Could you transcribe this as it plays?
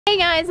Hey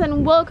guys,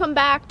 and welcome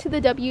back to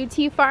the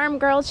WTFarm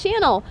Girl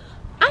channel.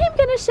 I am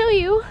going to show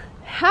you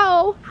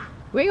how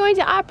we're going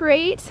to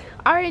operate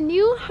our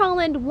New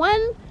Holland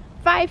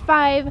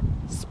 155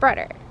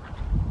 spreader,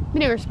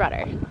 manure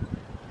spreader.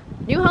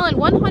 New Holland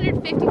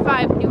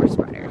 155 manure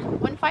spreader.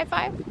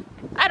 155?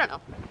 I don't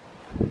know.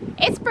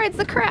 It spreads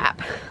the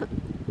crap.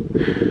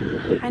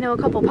 I know a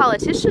couple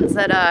politicians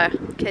that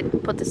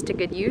could put this to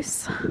good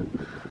use.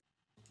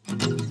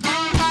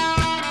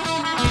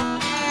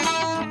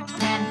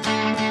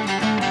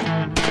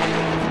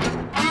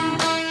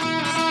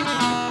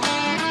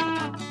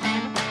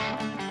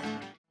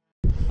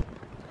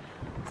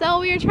 So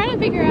we were trying to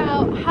figure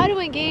out how to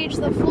engage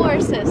the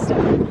floor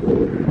system.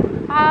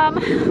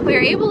 We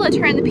were able to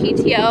turn the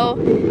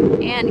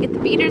PTO and get the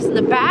beaters in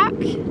the back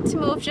to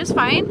move just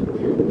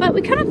fine, but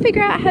we couldn't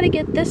figure out how to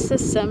get this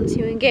system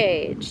to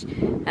engage.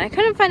 And I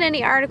couldn't find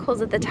any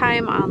articles at the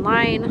time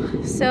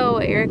online, so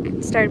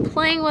Eric started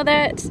playing with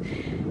it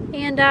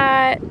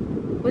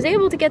and was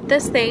able to get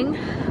this thing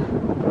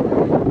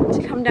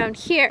to come down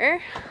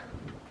here.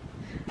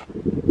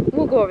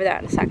 We'll go over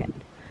that in a second.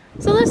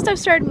 So this stuff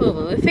started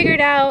moving. We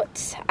figured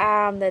out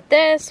that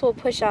this will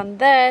push on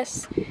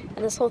this, and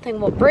this whole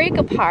thing will break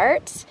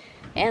apart,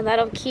 and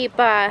that'll keep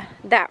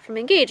that from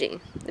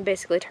engaging. It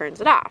basically turns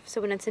it off.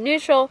 So when it's in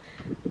neutral,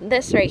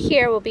 this right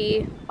here will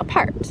be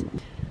apart.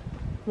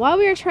 While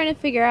we were trying to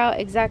figure out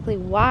exactly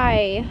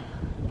why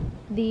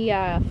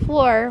the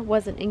floor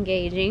wasn't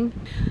engaging,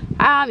 you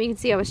can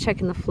see I was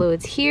checking the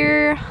fluids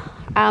here.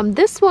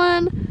 This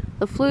one,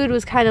 the fluid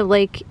was kind of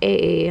like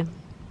a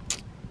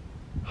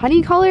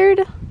honey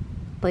colored,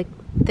 like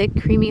thick,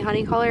 creamy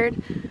honey colored.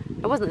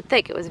 It wasn't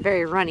thick, it was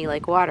very runny,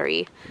 like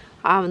watery.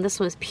 And this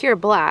one was pure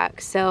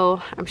black,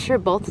 so I'm sure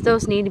both of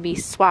those need to be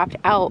swapped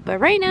out. But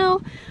right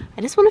now,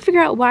 I just want to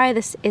figure out why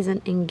this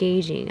isn't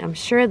engaging. I'm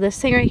sure this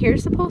thing right here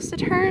is supposed to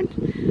turn.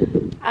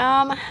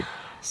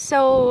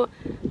 So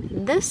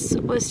this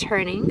was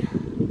turning,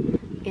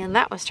 and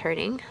that was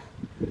turning.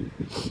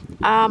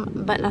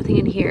 But nothing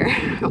in here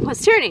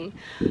was turning.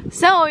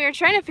 So we were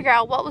trying to figure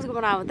out what was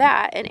going on with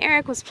that, and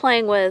Eric was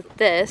playing with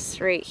this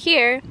right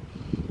here,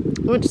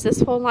 which this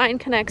whole line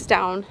connects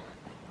down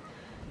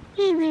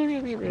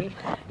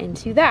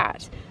into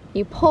that.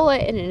 You pull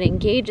it and it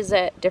engages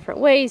it different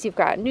ways. You've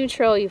got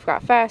neutral, you've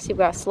got fast, you've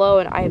got slow,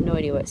 and I have no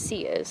idea what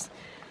C is.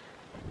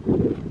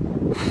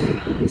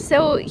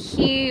 So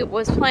he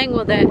was playing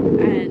with it,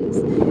 and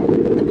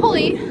the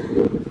pulley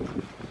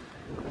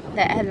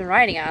that I had been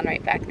riding on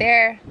right back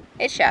there,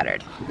 it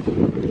shattered.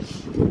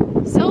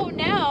 So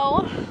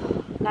now,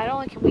 not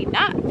only can we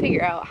not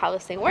figure out how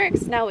this thing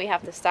works, now we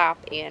have to stop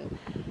and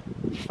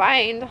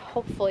find,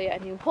 hopefully, a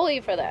new pulley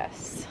for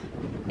this.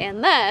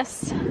 And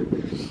this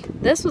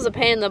was a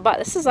pain in the butt.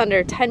 This is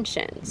under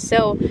tension.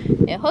 So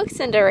it hooks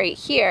into right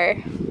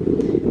here,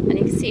 and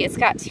you can see it's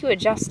got two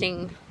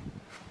adjusting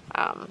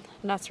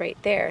nuts right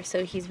there.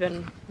 So he's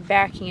been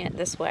backing it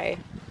this way.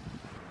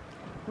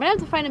 I'm gonna have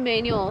to find a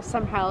manual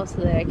somehow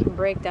so that I can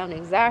break down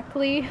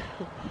exactly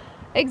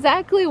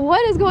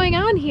what is going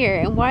on here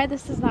and why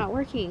this is not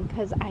working,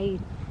 because I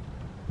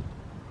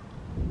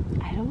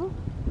don't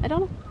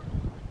know.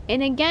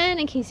 And again,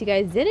 in case you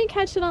guys didn't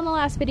catch it on the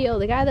last video,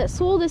 the guy that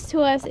sold this to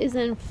us is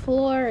in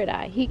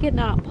Florida. He could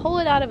not pull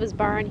it out of his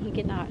barn. He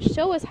could not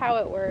show us how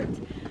it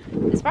worked.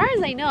 As far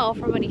as I know,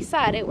 from what he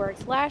said, it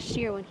worked last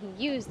year when he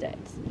used it.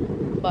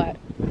 But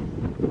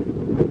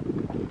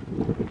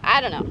I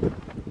don't know.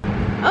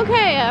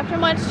 Okay, after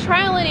much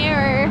trial and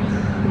error,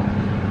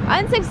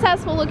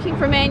 unsuccessful looking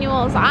for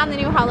manuals on the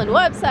New Holland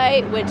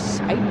website, which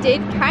I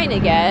did kind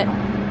of get.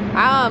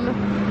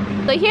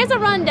 So here's a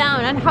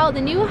rundown on how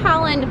the New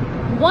Holland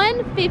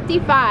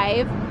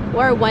 155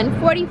 or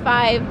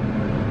 145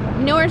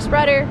 manure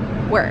spreader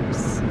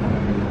works.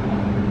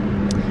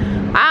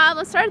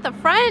 Let's start at the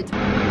front.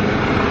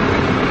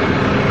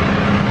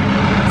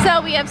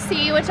 So we have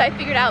C, which I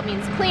figured out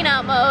means clean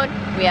out mode.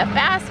 We have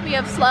fast, we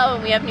have slow,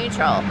 and we have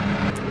neutral.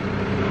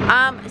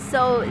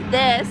 So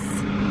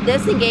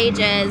this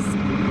engages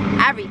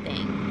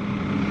everything,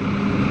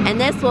 and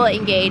this will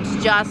engage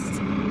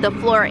just the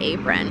floor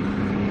apron.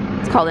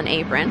 It's called an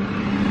apron.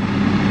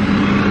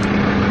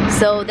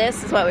 So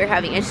this is what we're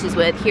having issues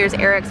with. Here's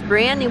Eric's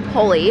brand new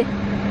pulley.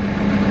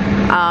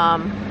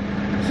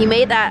 He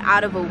made that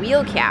out of a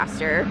wheel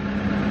caster.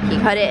 He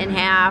cut it in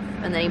half,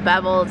 and then he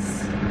beveled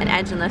an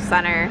edge in the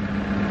center.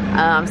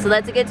 So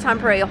that's a good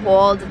temporary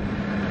hold.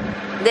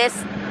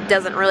 This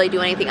doesn't really do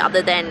anything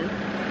other than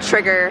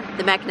trigger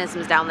the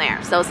mechanisms down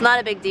there. So it's not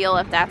a big deal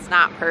if that's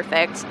not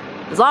perfect,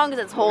 as long as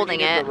it's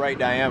holding it. The right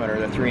diameter,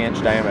 the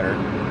 3-inch diameter.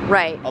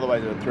 Right.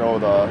 Otherwise it would throw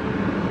the...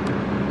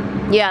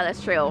 Yeah,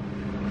 that's true.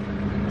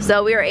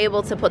 So we were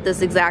able to put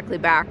this exactly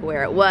back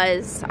where it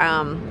was.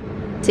 To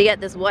get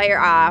this wire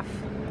off,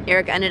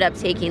 Eric ended up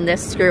taking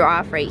this screw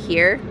off right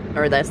here,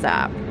 or this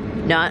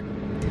nut.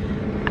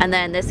 And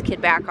then this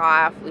kid back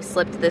off. We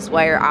slipped this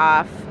wire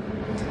off.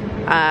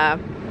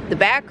 The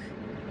back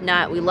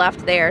nut we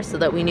left there so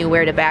that we knew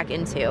where to back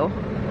into.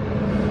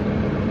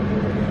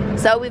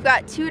 So we've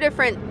got two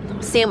different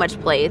sandwich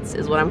plates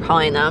is what I'm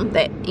calling them,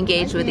 that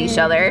engage with each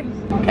other.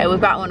 Okay,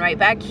 we've got one right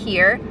back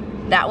here.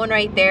 That one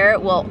right there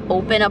will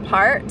open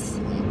apart,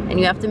 and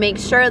you have to make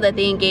sure that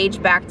they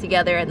engage back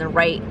together in the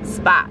right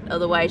spot,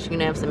 otherwise you're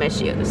gonna have some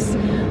issues,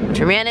 which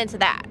we ran into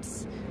that.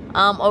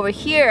 Over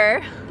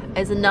here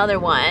is another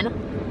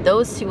one.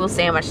 Those two will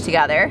sandwich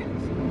together.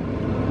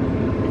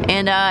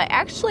 And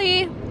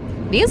actually,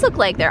 these look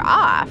like they're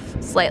off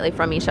slightly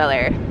from each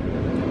other.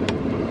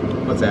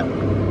 What's that?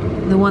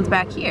 The ones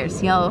back here,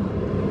 see how?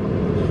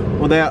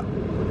 Well,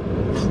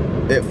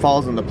 it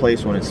falls into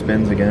place when it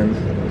spins again.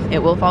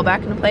 It will fall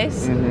back into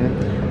place?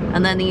 Mm-hmm.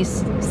 And then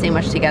these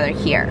sandwich together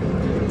here.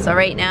 So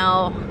right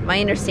now, my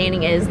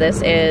understanding is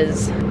this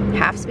is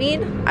half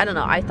speed. I don't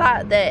know, I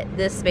thought that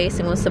this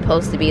spacing was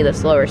supposed to be the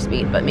slower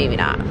speed, but maybe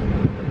not.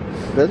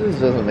 That just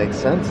doesn't make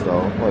sense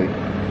though. Like,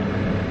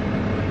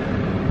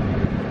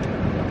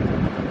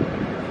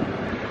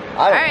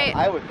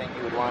 I would think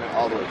you would want it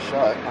all the way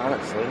shut,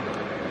 honestly.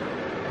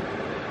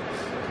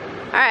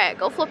 Alright,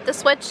 go flip the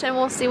switch and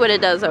we'll see what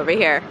it does over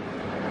here.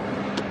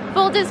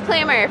 Full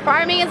disclaimer,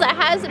 farming is a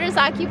hazardous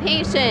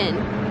occupation.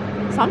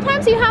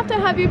 Sometimes you have to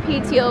have your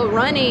PTO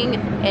running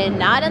and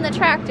not in the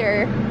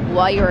tractor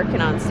while you're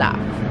working on stuff.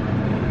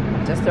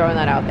 Just throwing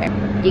that out there.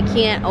 You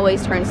can't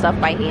always turn stuff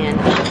by hand.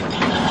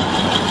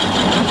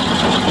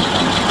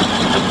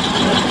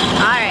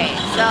 Alright,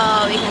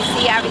 so we can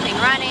see everything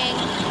running.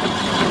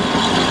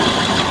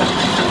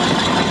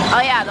 Oh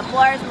yeah, the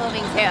floor is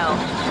moving too.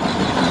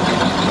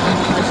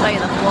 I'll show you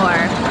the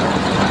floor.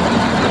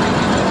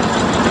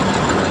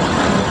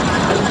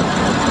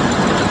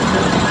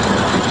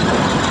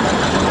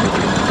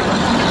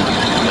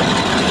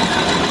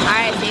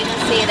 Alright, so you can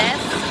see this.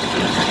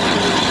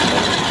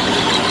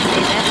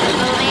 See this is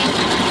moving.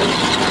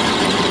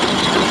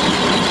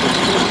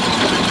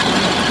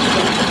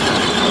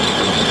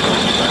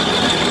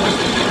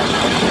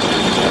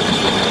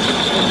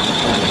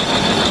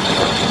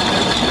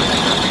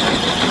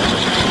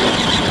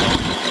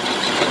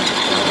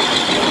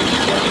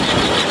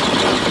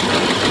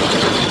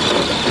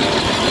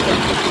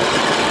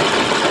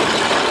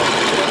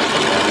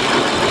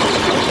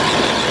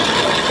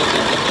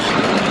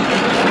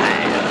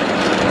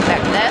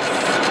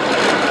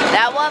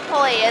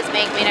 Is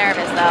make me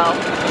nervous though.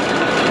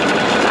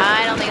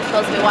 I don't think it's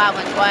supposed to be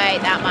wobbling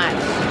quite that much.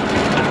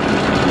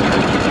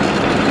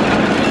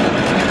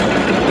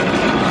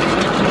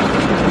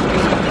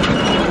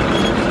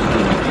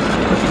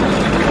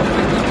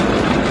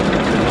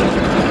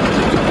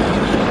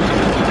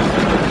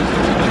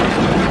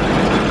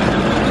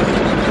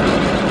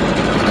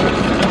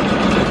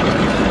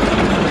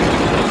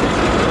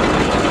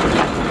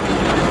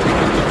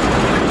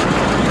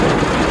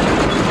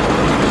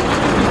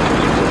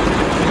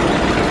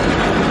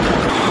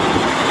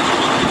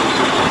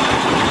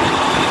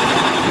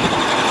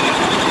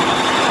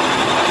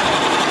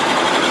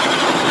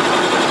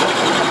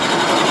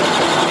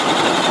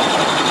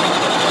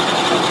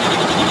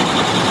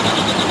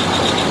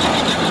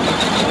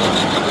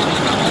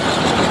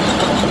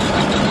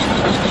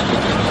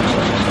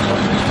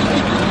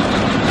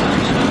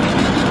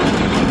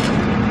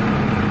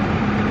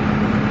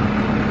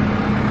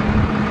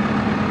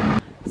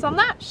 So I'm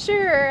not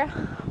sure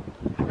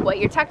what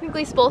you're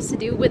technically supposed to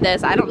do with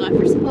this. I don't know if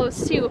you're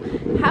supposed to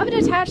have it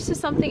attached to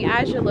something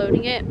as you're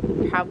loading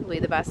it. Probably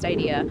the best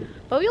idea.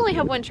 But we only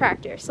have one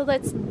tractor, so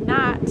that's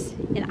not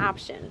an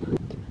option.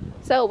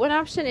 So one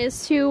option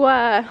is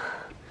to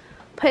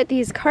put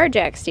these car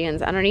jack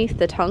stands underneath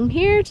the tongue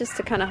here just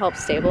to kind of help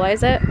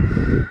stabilize it.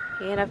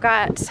 And I've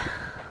got,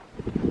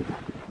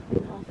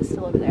 oh, it's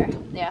still over there.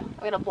 Yeah,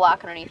 I've got a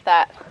block underneath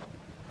that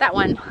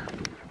one.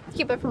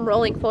 Keep it from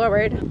rolling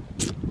forward.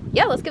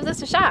 Yeah, let's give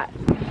this a shot.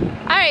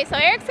 Alright, so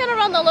Eric's gonna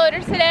run the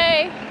loader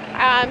today.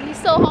 He's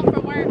still home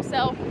from work,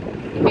 so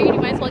he figured he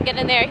might as well get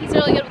in there. He's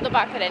really good with the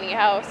bucket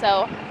anyhow,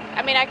 so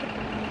I mean I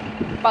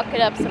could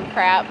bucket up some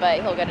crap, but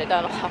he'll get it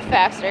done a lot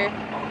faster.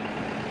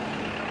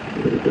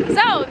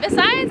 So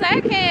besides,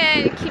 I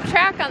can keep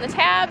track on the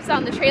tabs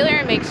on the trailer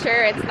and make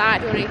sure it's not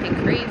doing anything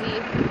crazy.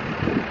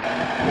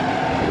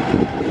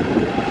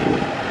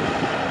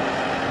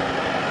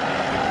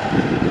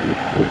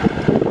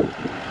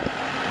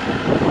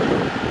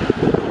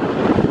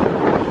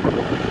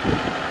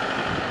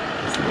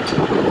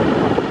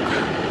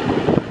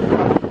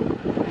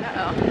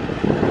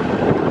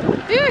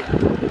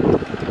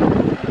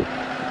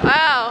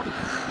 Wow.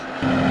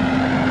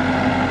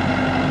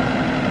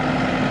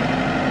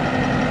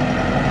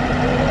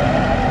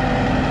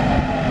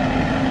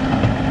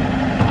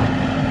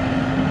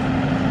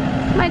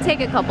 Might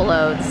take a couple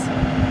loads.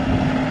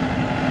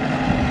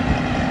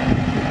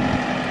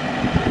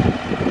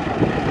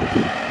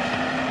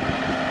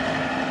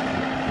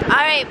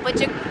 Alright, put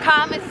your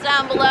comments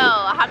down below.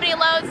 How many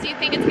loads do you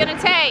think it's gonna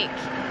take?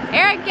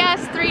 Eric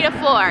guessed 3 to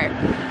 4.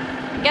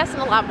 I'm guessing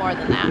a lot more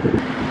than that.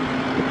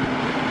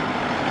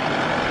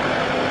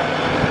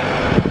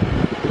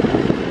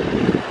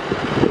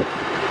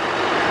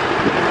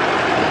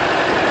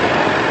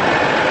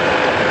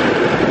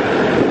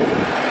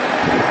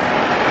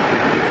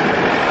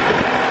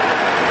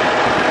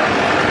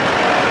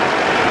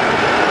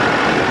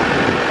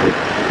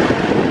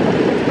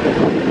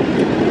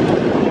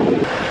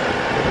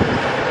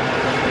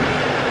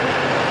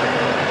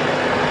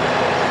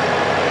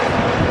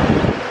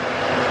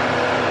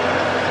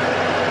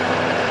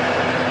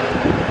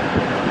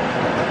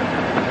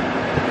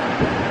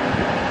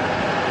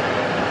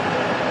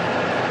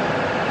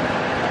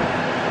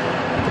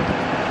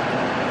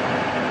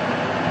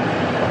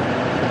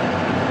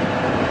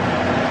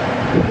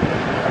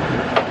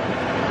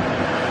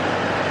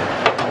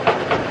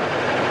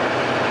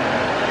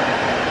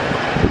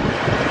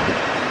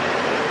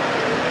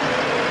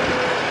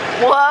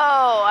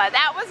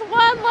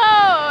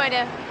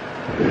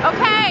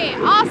 Alright,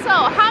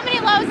 also, how many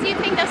loads do you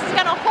think this is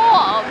gonna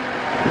hold?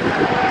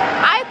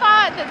 I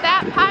thought that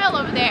that pile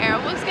over there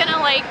was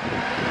gonna like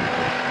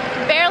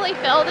barely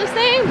fill this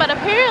thing, but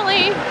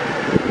apparently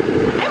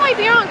I might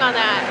be wrong on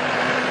that.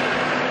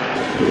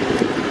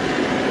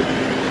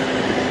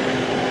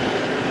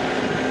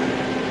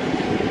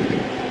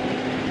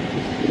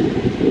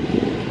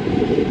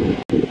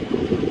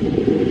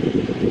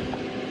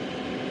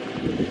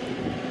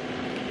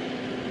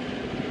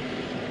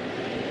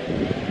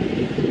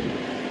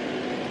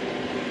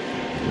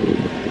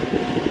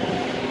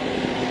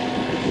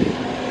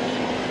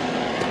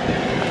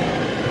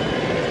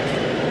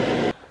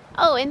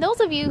 Oh, and those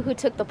of you who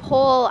took the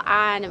poll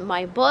on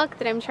my book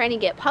that I'm trying to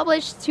get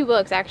published, 2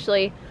 books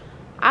actually,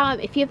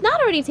 if you have not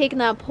already taken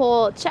that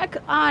poll, check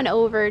on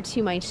over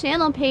to my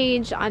channel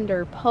page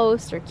under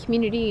post or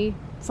community,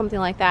 something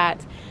like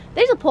that.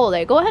 There's a poll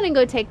there. Go ahead and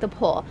go take the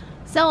poll.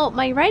 So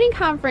my writing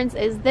conference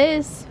is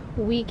this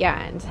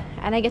weekend,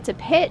 and I get to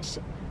pitch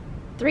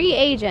 3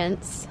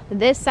 agents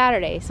this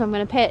Saturday. So I'm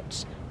going to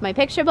pitch my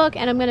picture book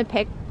and I'm going to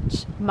pitch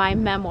my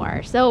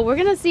memoir. So we're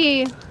going to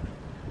see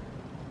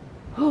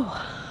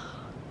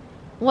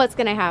what's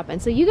going to happen.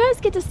 So you guys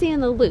get to stay in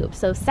the loop.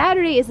 So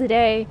Saturday is the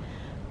day.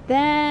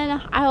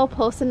 Then I'll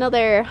post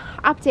another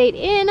update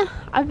in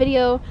a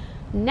video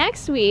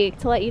next week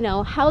to let you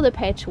know how the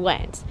pitch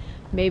went.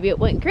 Maybe it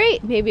went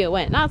great, maybe it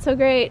went not so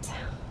great.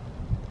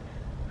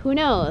 Who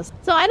knows?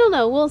 So I don't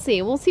know, we'll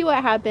see. We'll see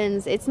what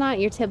happens. It's not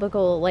your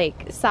typical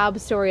like sob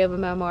story of a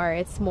memoir.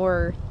 It's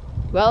more,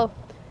 well,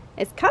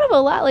 it's kind of a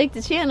lot like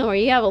the channel where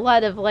you have a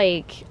lot of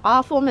like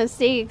awful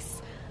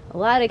mistakes, a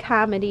lot of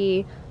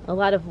comedy, a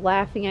lot of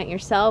laughing at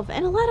yourself,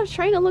 and a lot of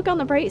trying to look on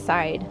the bright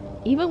side,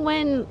 even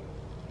when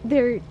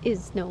there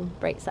is no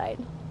bright side.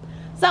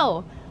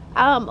 So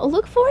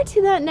look forward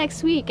to that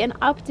next week, an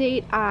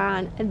update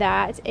on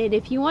that. And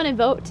if you want to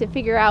vote to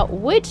figure out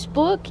which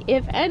book,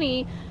 if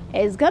any,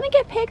 is gonna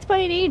get picked by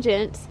an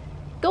agent,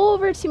 go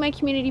over to my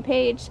community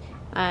page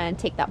and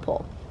take that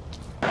poll.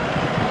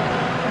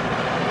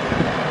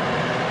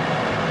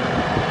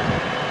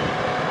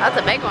 That's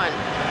a big one.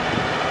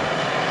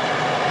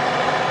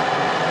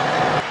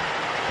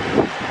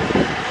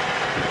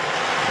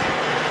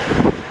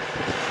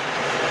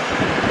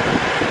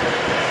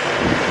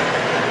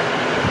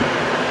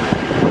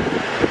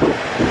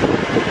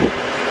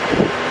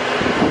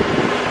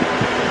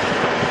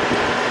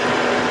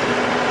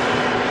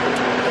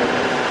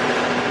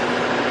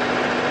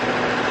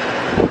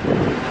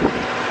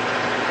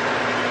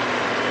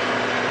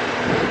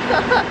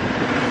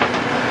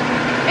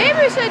 Maybe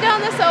we should have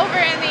done this over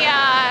in the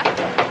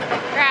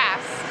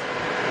grass.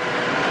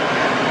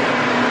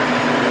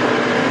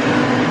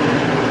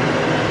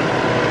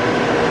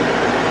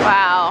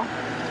 Wow.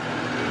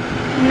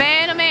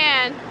 Man, oh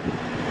man.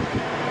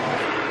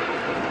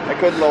 I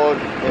could load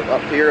it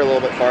up here a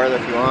little bit farther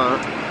if you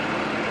want.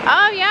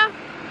 Oh, yeah.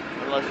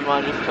 Unless you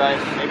want to just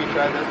maybe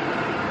try this.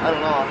 I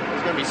don't know.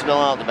 It's going to be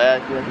spilling out the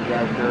back. You have to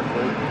drive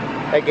carefully.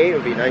 That gate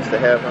would be nice to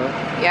have, huh?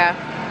 Yeah.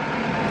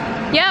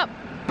 Yep.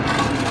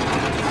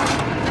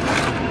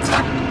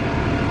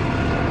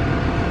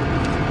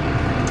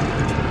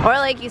 Or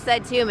like you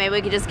said too, maybe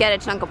we could just get a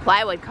chunk of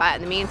plywood cut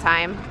in the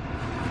meantime.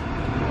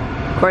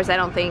 Of course, I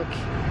don't think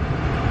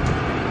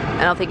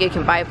you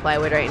can buy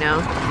plywood right now.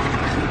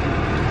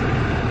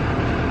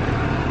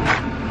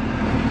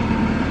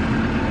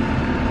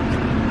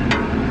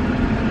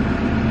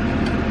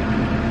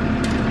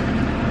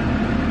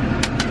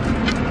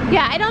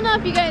 Yeah, I don't know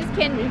if you guys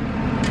can,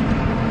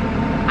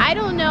 I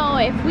don't know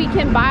if we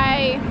can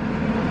buy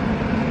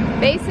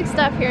basic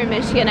stuff here in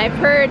Michigan. I've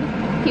heard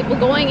people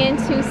going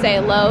into, say,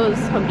 Lowe's,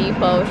 Home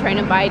Depot, trying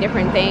to buy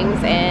different things,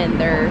 and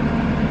they're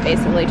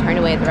basically turned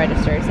away at the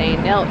register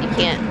saying, no, you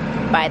can't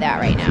buy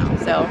that right now.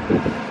 So,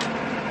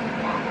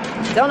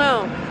 don't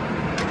know.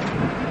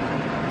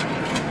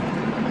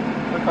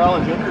 Carl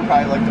and Ginger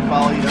probably like to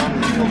follow you down to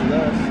the field with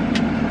us.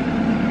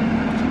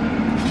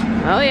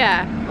 Oh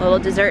yeah, little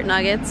dessert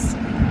nuggets.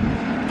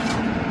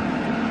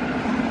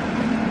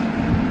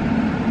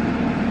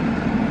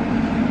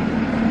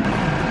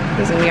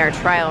 This is gonna be our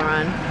trial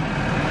run.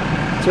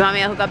 Do you want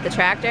me to hook up the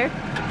tractor?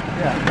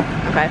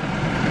 Yeah. Okay.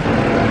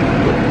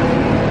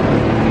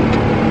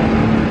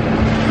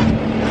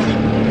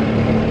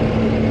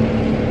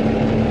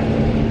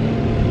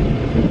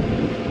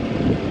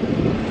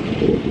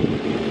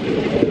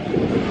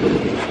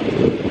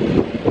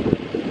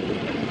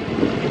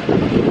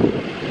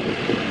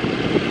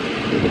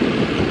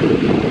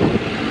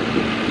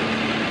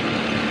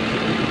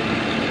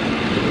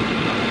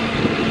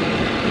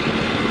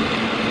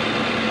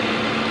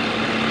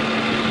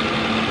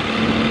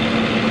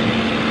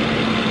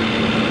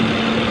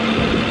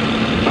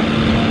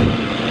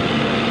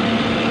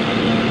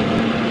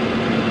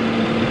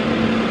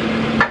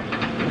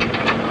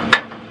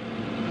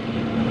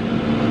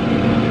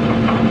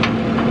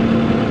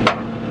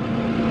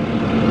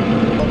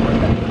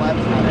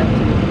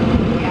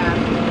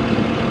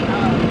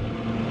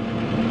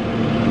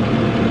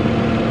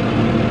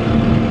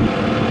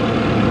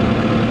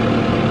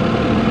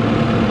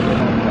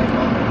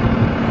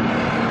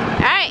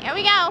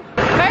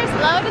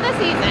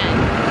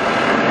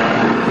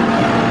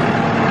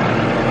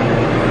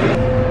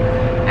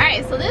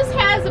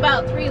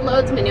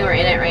 loads of manure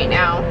in it right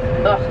now.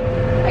 Ugh,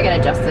 I gotta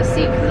adjust this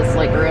seat because it's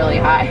like really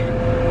high.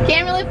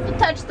 Can't really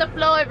touch the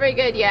floor very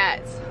good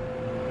yet.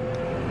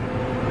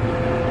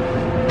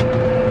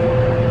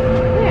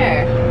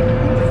 There,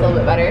 it's a little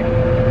bit better.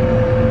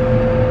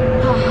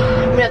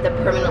 I'm gonna have to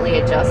permanently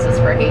adjust this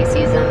for hay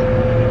season.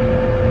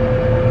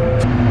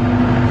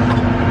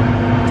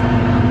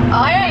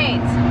 Alright,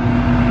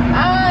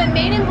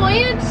 maiden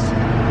voyage.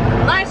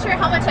 I'm not sure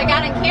how much I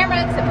got on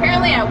camera because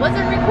apparently I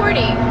wasn't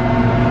recording.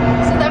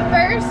 So the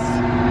first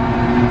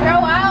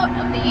throw out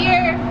of the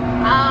year,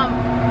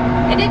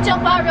 I did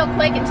jump out real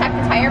quick and check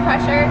the tire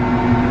pressure.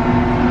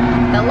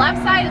 The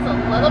left side is a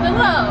little bit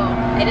low.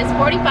 It is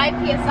 45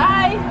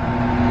 PSI,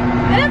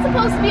 and it's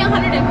supposed to be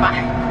 105.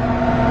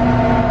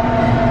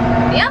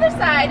 The other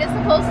side is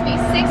supposed to be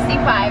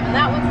 65, and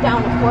that one's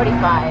down to 45.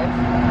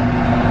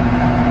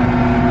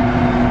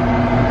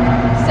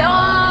 So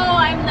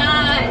I'm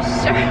not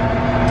sure.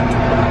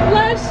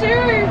 Not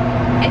sure.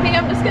 I think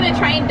I'm just gonna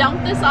try and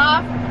dump this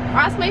off.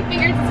 Cross my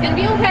fingers, it's gonna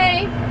be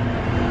okay.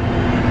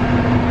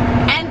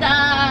 And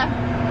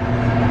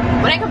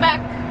when I come back,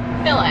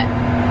 fill it.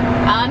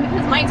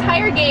 Because my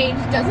tire gauge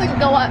doesn't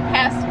go up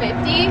past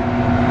 50,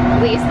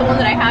 at least the one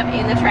that I have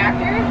in the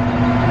tractor.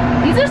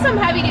 These are some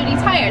heavy duty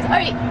tires.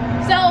 Alright,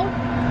 so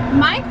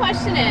my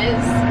question is,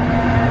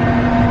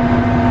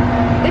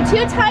 the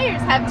two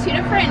tires have two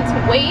different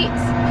weight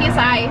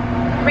PSI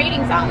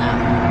ratings on them.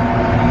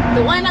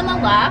 The one on the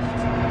left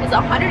is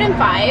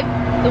 105,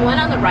 the one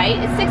on the right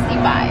is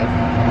 65.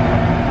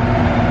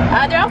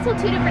 They're also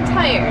two different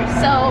tires,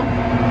 so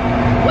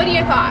what are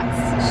your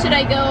thoughts? Should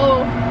I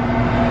go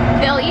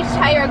fill each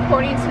tire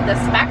according to the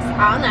specs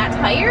on that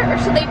tire, or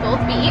should they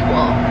both be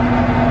equal?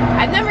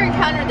 I've never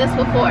encountered this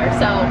before,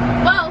 so,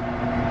 well,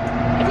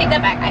 I take that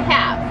back, I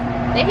have.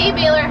 The hay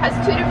baler has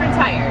two different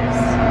tires,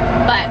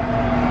 but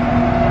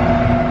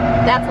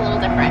that's a little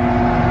different.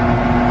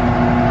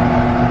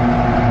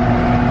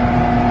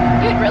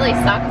 It would really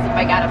suck if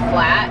I got a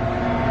flat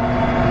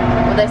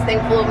with this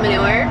thing full of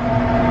manure.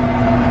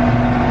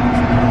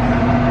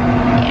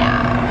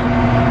 Yeah.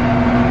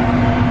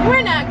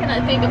 We're not gonna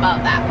think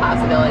about that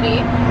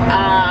possibility.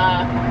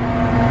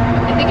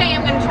 I think I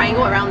am gonna try and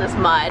go around this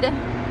mud.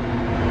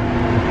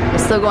 I'm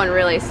still going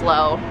really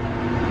slow.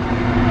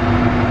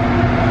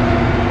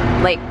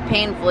 Like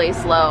painfully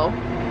slow,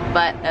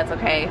 but that's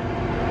okay.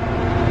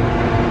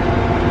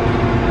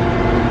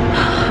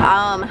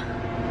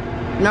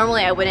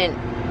 Normally I wouldn't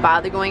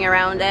bother going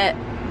around it,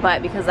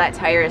 but because that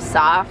tire is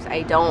soft,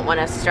 I don't want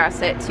to stress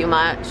it too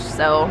much,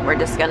 so I'm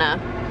just gonna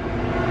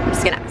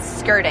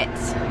skirt it.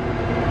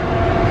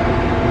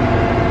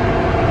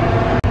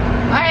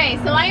 Alright,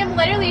 so I am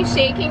literally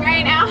shaking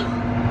right now.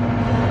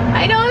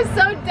 I know it's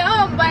so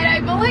dumb, but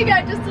I've only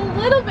got just a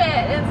little bit.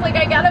 It's like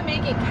I gotta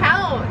make it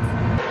count.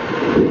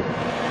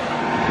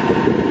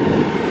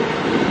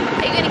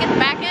 Are you gonna get the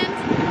back end?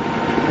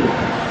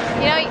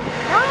 You know,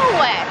 no.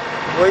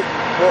 Wait,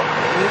 well,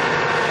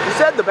 you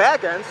said the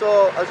back end,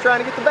 so I was trying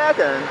to get the back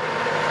end.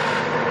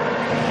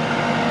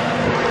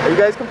 Are you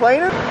guys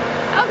complaining?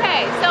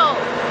 Okay, so,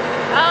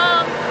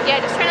 yeah,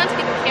 just try not to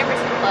get the camera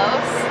too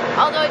close.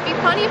 Although it'd be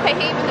funny if I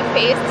hit you in the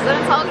face, because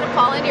then it's all gonna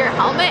fall into your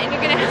helmet and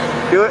you're gonna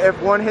Do it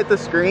if one hit the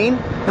screen.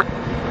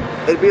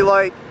 It'd be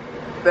like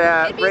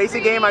that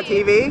racing game on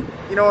TV.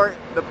 You know where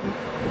the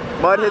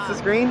mud hits the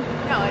screen?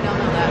 No, I don't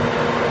know that.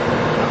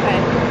 Okay.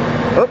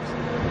 Oops.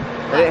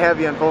 I didn't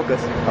have you in focus.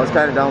 I was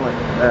kind of down like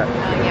that.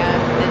 Oh yeah,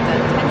 it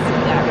tends to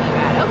do that really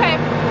bad. Okay,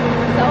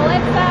 so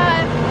let's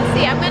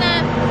see. I'm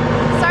gonna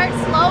start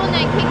slow and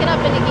then kick it up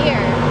into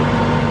gear.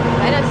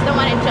 I just don't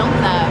want to jump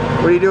the.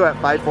 What do you do at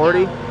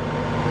 540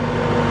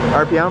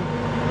 RPM?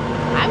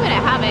 I'm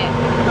gonna have it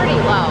pretty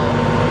low.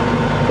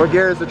 What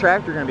gear is the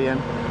tractor gonna be in?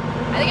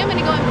 I think I'm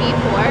gonna go in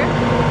B4.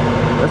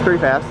 That's pretty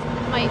fast.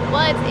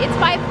 Well, it's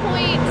 5.7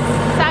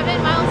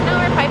 miles an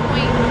hour,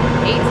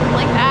 5.8, something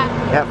like that.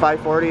 At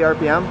 540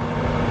 RPM?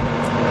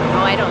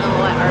 Oh, I don't know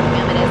what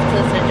RPM it is,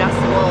 because it's an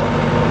adjustable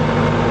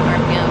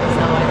RPM,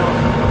 so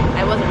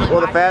I wasn't really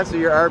Well, the watching. faster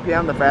your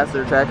RPM, the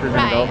faster the tractor's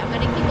gonna go. Right, I'm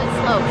gonna keep it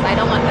slow, because I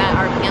don't want that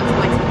RPMs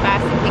going too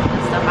fast and taking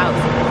this stuff out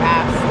super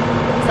fast.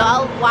 So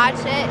I'll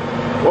watch it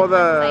Well, as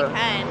I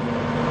can.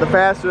 the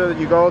faster that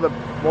you go, the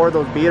more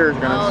those beaters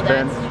are gonna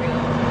spin. That's true.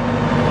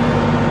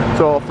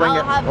 So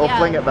it'll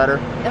fling it better.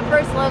 The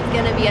first load's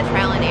gonna be a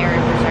trial and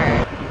error for sure.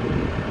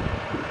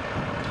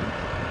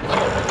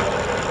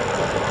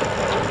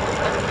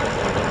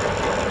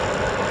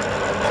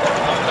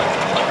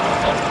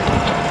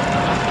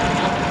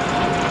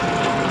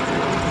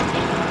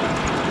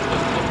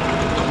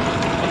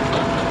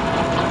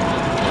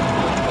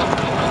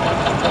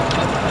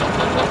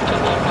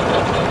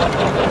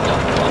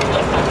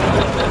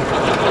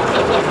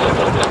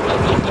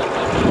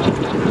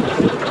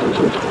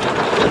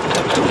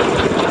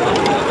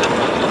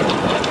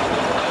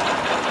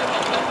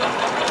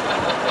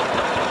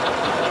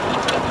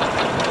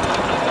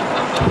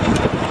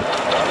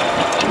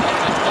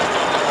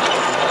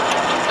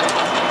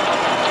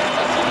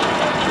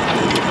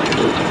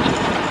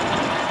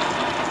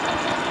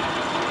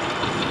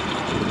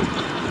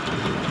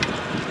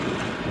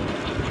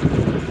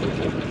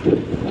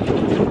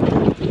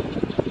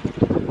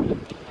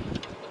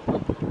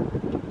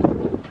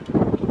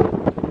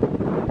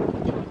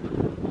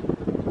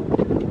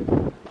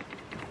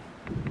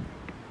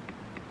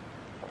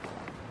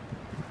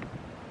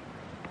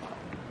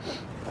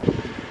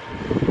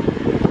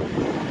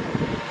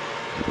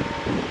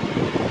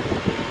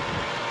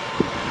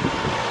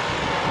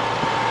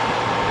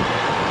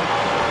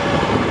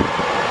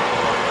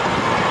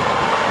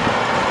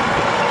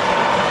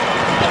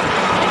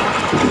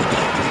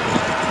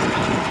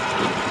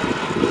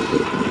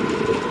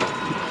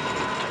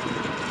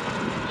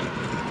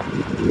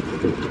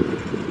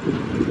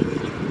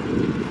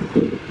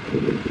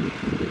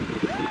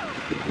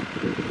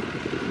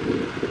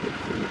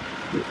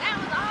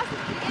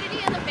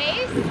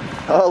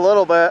 Oh, a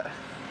little bit.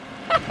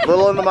 A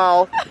little in the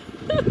mouth.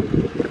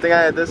 I think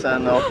I had this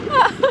on though.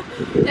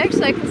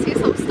 Actually, I can see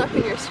some stuff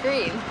in your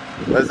screen.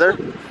 Was there?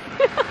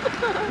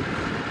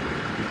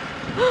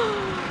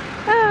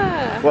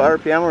 What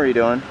RPM were you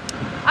doing?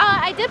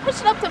 I did push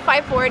it up to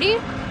 540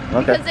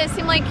 because it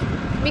seemed like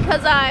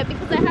because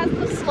it has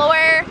the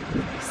slower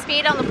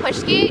speed on the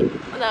push gate,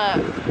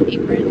 the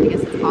apron, I guess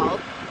it's called,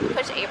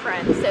 push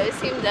apron. So it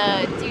seemed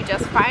to do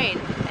just fine,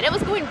 and it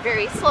was going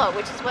very slow,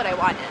 which is what I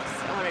wanted.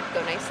 I wanted to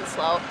go nice and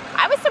slow.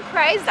 I was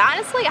surprised,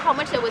 honestly, how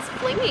much it was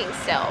flinging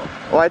still.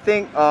 Well, I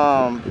think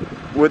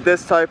with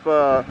this type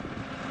of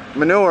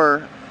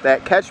manure,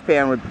 that catch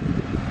pan would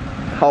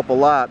help a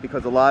lot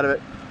because a lot of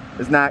it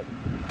is not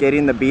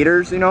getting the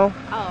beaters, you know?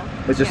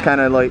 Oh. It's just kind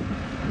of like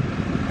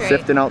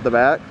sifting out the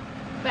back.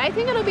 But I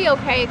think it'll be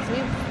okay because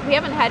we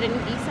haven't had any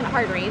decent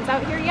hard rains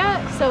out here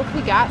yet. So if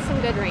we got some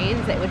good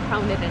rains, it would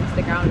pound it into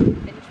the ground and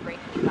finish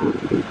breaking it up.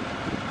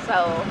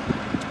 So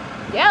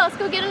yeah, let's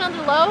go get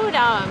another load.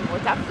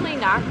 We're definitely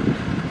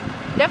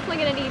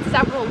gonna need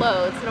several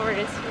loads in order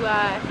to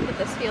get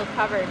this field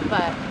covered.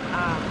 But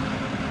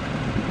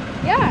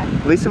yeah.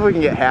 At least if we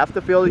can get half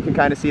the field, you can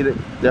kind of see the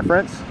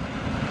difference.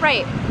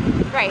 Right,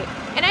 right.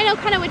 And I know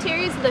kind of which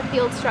areas of the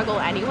field struggle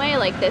anyway.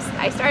 Like this,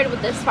 I started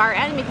with this far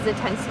end because it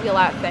tends to be a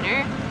lot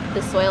thinner.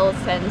 The soil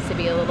tends to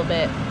be a little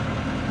bit.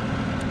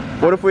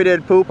 What if we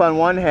did poop on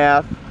one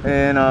half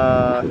and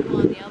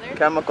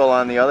chemical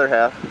on the other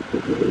half?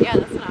 Yeah,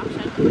 that's an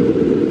option.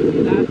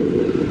 Do that.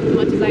 As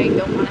much as I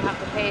don't want to have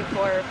to pay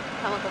for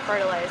chemical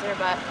fertilizer,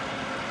 but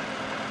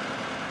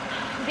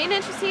it'd be an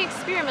interesting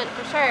experiment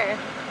for sure.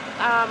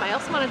 I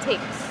also want to take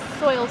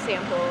soil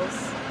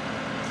samples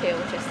too,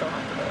 which I still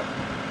have to do.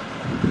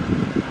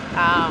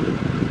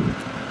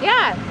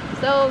 Yeah,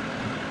 so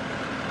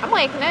I'm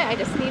liking it. I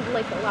just need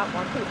like a lot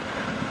more poop.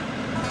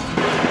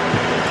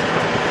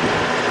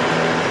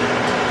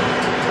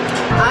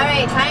 All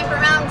right, time for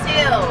round 2.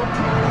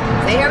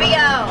 So here we go.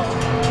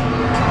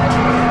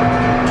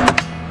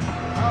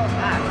 Oh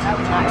gosh, that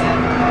was not good.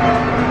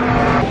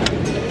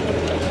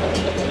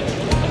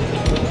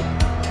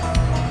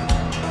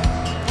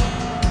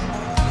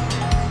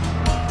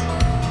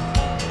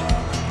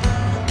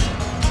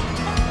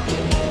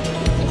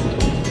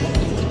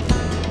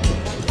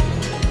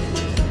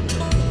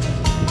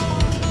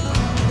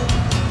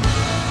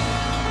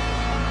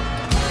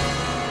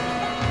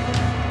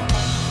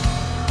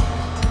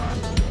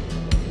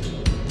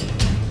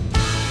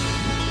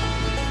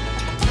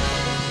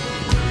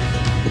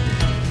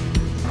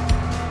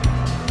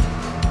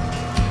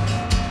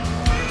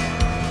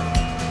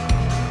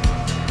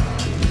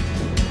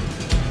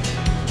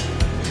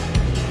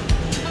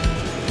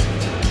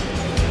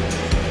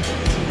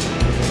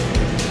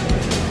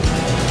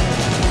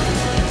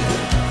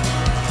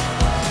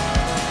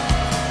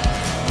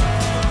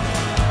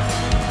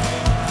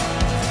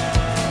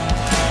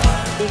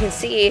 You can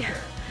see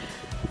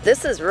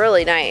this is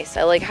really nice.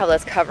 I like how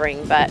that's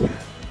covering, but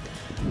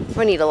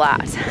we need a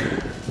lot.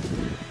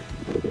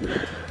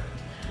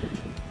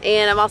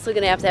 And I'm also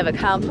gonna have to have it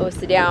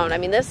composted down. I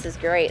mean, this is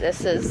great.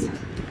 This is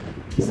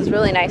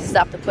really nice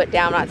stuff to put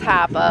down on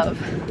top of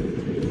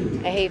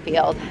a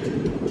hayfield.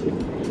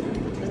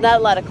 There's not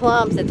a lot of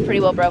clumps. It's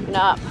pretty well broken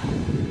up.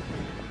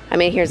 I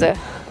mean, here's a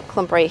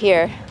clump right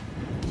here.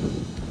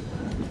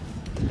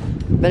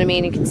 But I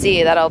mean, you can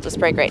see that'll just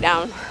break right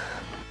down.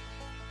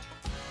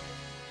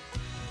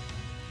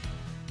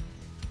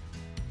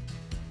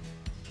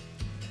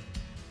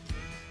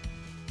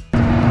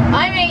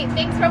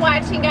 Thanks for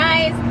watching,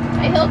 guys.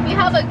 I hope you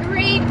have a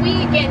great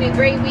week and a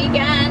great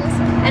weekend.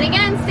 And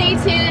again, stay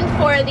tuned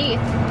for the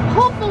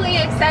hopefully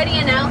exciting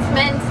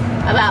announcement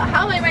about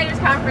how my writers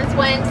conference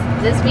went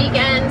this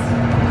weekend.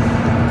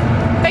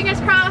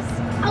 Fingers crossed,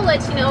 I'll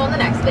let you know in the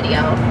next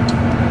video.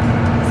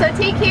 So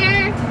take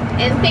care,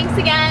 and thanks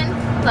again.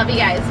 Love you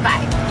guys.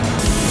 Bye.